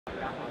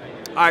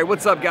Alright,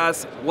 what's up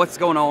guys? What's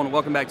going on?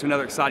 Welcome back to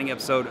another exciting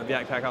episode of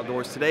Yak Pack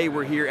Outdoors. Today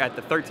we're here at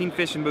the 13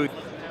 Fishing booth.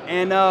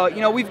 And you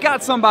know, we've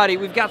got somebody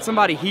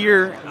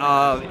here.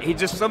 He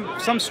just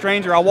some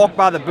stranger. I walked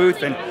by the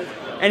booth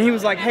and he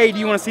was like, "Hey, do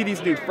you want to see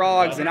these new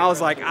frogs?" And I was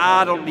like,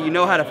 do you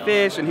know how to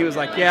fish?" And he was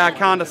like, "Yeah,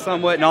 kinda,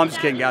 somewhat." No, I'm just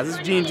kidding, guys. This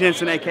is Gene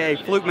Jensen, aka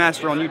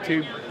Flukemaster on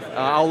YouTube.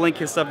 I'll link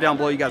his stuff down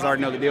below. You guys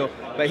already know the deal.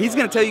 But he's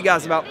gonna tell you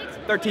guys about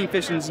 13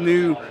 Fishing's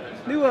new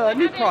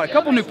product, a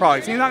couple new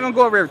products. He's not gonna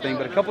go over everything,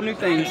 but a couple new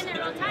things,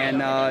 and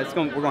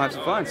we're gonna have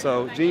some fun.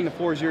 So, Gene, the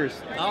floor is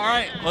yours. All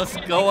right, what's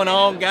going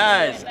on,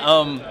 guys?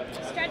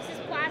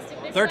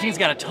 13's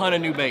got a ton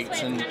of new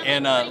baits,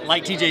 and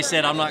like TJ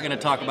said, I'm not gonna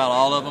talk about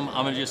all of them.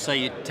 I'm gonna just tell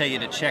you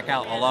to check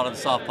out a lot of the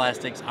soft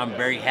plastics. I'm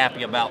very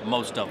happy about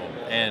most of them,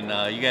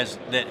 and you guys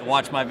that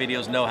watch my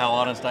videos know how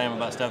honest I am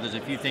about stuff. There's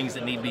a few things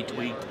that need to be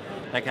tweaked,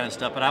 that kind of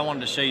stuff, but I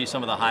wanted to show you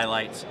some of the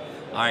highlights.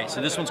 All right,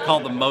 so this one's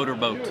called the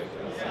Motorboat.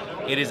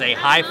 It is a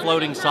high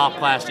floating soft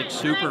plastic,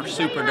 super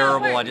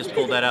durable. I just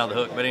pulled that out of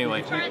the hook, but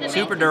anyway,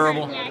 super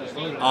durable.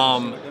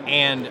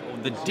 And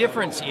the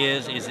difference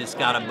is it's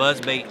got a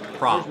buzzbait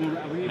prop.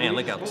 Man,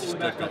 look how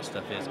stiff that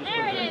stuff is.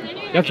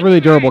 That's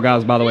really durable,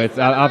 guys, by the way.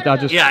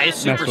 It's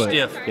super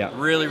stiff. Yeah.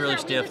 Really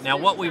stiff. Now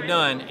what we've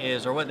done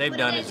is, or what they've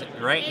done is,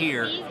 right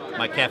here,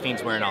 my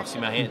caffeine's wearing off. See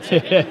my hands?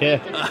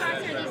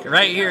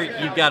 Right here,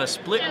 you've got a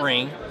split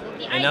ring.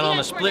 And then on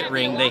the split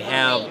ring, they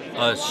have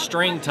a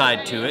string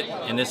tied to it,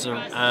 and this is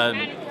a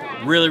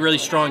really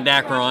strong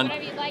Dacron.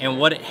 And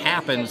what it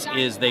happens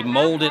is they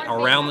mold it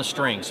around the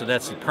string, so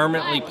that's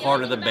permanently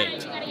part of the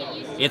bait.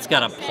 It's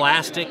got a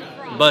plastic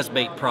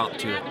buzzbait prop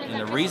to it, and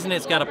the reason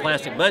it's got a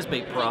plastic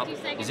buzzbait prop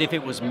is if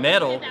it was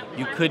metal,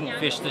 you couldn't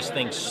fish this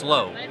thing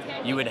slow.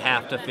 You would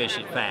have to fish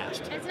it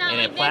fast. And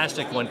a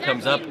plastic one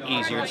comes up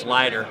easier, it's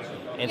lighter.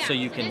 And so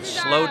you can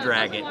slow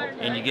drag it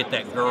and you get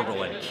that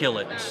gurgle and kill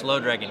it, and slow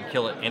drag it and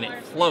kill it, and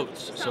it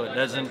floats, so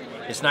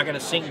it's not going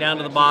to sink down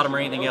to the bottom or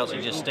anything else.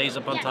 It just stays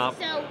up on top,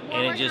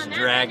 and it just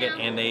drag it,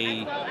 and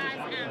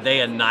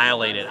they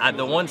annihilate it.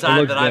 The ones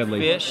that I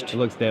fished, it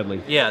looks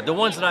deadly. Yeah, the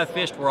ones that I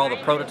fished were all the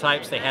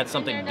prototypes. They had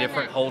something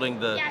different holding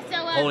the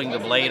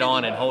blade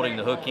on and holding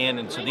the hook in,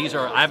 and so these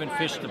are, I haven't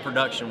fished the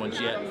production ones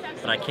yet,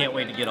 but I can't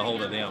wait to get a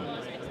hold of them.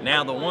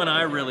 Now the one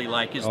I really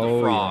like is the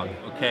frog.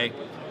 Okay.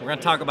 We're going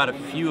to talk about a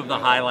few of the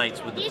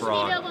highlights with the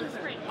frog.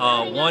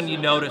 One, you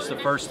notice the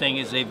first thing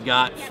is they've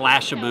got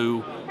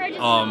Flashaboo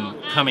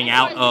coming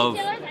out of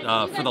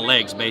for the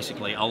legs,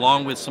 basically,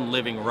 along with some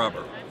living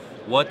rubber.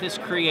 What this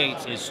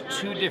creates is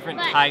two different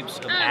types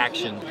of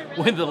action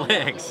with the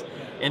legs.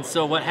 And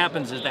so what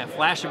happens is that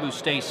Flashaboo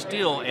stays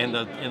still and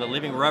the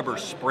living rubber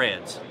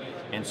spreads.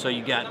 And so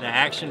you got the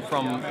action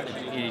from,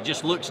 it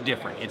just looks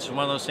different. It's one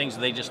of those things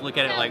they just look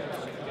at it like,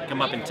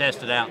 come up and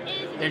test it out.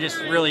 They're just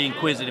really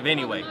inquisitive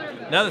anyway.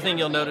 Another thing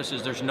you'll notice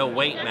is there's no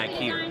weight back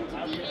here.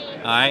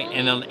 All right,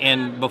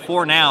 and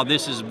before now,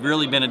 this has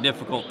really been a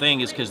difficult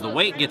thing, is because the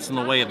weight gets in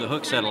the way of the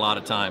hook set a lot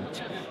of times.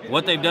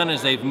 What they've done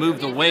is they've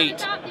moved the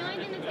weight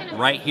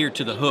right here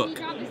to the hook.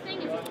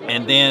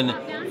 And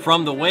then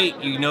from the weight,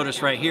 you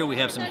notice right here we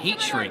have some heat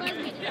shrink.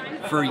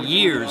 For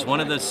years, one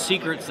of the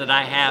secrets that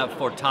I have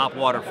for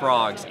topwater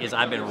frogs is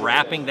I've been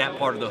wrapping that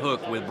part of the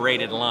hook with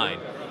braided line.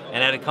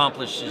 And that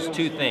accomplishes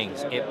two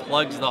things. It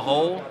plugs the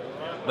hole,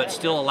 but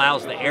still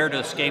allows the air to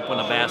escape when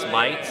a bass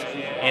bites,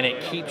 and it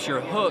keeps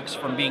your hooks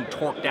from being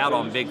torqued out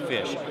on big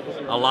fish.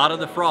 A lot of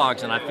the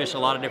frogs, and I fish a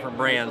lot of different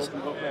brands,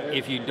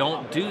 if you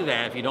don't do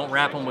that, if you don't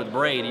wrap them with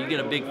braid, you get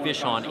a big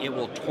fish on, it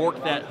will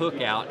torque that hook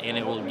out and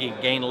it will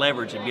gain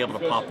leverage and be able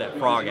to pop that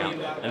frog out.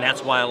 And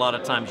that's why a lot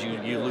of times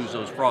you lose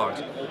those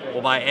frogs.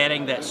 Well, by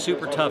adding that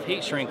super tough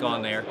heat shrink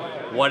on there,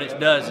 what it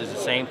does is the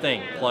same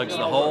thing. Plugs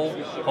the hole,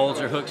 holds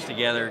your hooks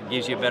together,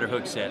 gives you a better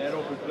hook set.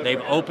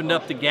 They've opened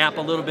up the gap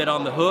a little bit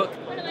on the hook.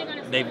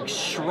 They've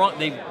shrunk,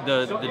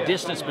 the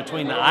distance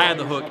between the eye of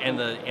the hook and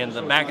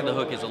the back of the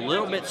hook is a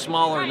little bit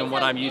smaller than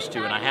what I'm used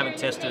to, and I haven't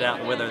tested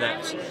out whether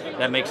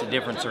that makes a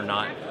difference or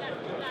not.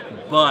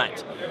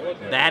 But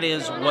that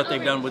is what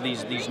they've done with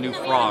these new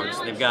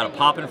frogs. They've got a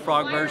poppin'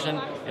 frog version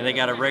and they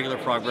got a regular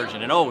frog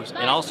version. And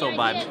also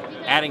by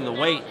adding the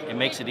weight, it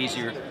makes it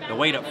easier. The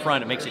weight up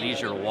front, it makes it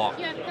easier to walk,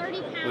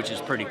 which is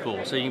pretty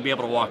cool. So you can be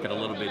able to walk it a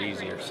little bit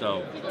easier.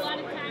 So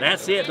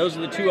that's it. Those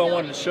are the two I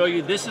wanted to show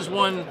you. This is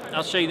one,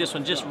 I'll show you this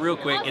one just real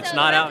quick. It's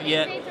not out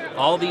yet.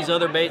 All these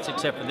other baits,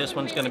 except for this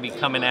one's going to be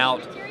coming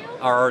out,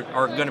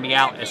 are going to be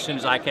out as soon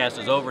as iCast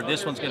is over.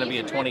 This one's going to be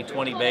a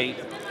 2020 bait,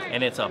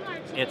 and it's a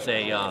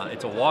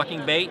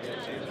walking bait,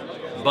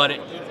 but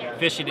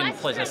fish it in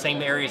the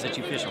same areas that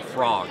you fish a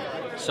frog.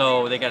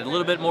 So they got a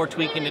little bit more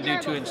tweaking to do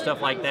to it and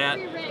stuff like that.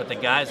 But the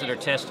guys that are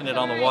testing it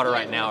on the water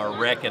right now are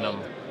wrecking them,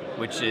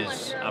 which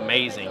is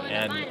amazing.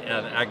 And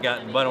I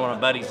got one of my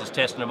buddies is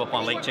testing them up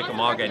on Lake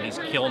Chickamauga, and he's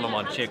killing them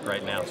on chick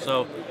right now.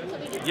 So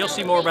you'll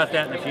see more about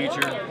that in the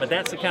future. But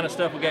that's the kind of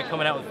stuff we got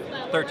coming out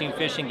with 13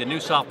 Fishing. The new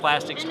soft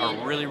plastics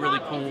are really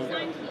cool.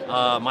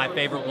 My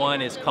favorite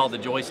one is called the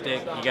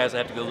Joystick. You guys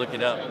have to go look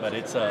it up, but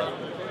it's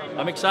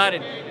I'm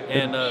excited.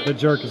 And the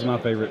jerk is my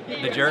favorite.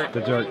 The jerk?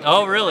 The jerk.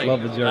 Oh, really?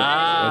 Love the jerk.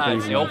 Ah,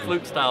 it's the old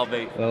fluke style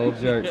bait. The old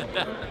jerk.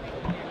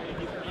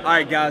 All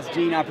right, guys,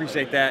 Gene, I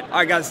appreciate that. All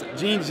right, guys,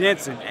 Gene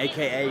Jensen,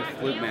 AKA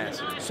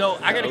Flukemaster. So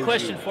I got a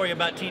question for you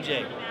about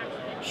TJ.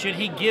 Should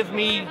he give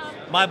me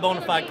my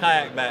bona fide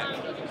kayak back,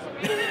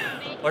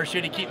 or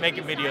should he keep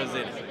making videos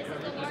in it?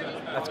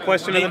 That's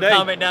question of the Leave day. a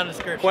comment down in the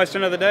description.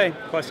 Question of the day.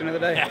 Question of the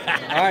day.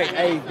 All right,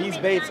 hey, these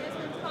baits.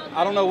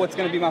 I don't know what's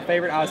going to be my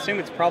favorite. I assume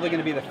it's probably going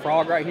to be the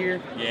frog right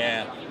here.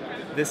 Yeah.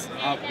 This,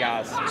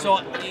 guys. So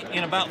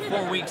in about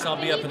 4 weeks,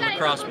 I'll be up in La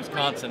Crosse,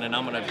 Wisconsin, and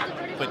I'm going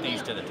to put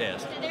these to the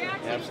test.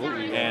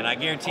 Absolutely. And I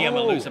guarantee I'm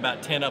going to lose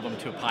about 10 of them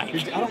to a pike.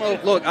 I don't know.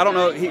 Look, I don't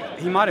know.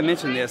 He might have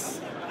mentioned this.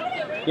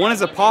 One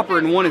is a popper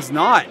and one is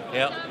not.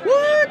 Yep.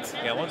 What?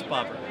 Yeah, one's a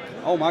popper.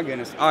 Oh my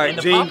goodness. All right, and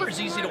the Gene.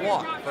 popper's easy to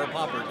walk. For a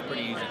popper, it's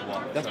pretty easy to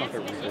walk. That's my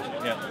favorite fish.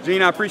 Yeah.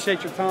 Gene, I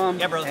appreciate your time.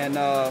 Yeah, brother. And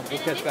we'll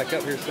catch back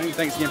up here soon.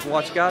 Thanks again for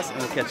watching, guys, and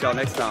we'll catch y'all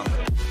next time.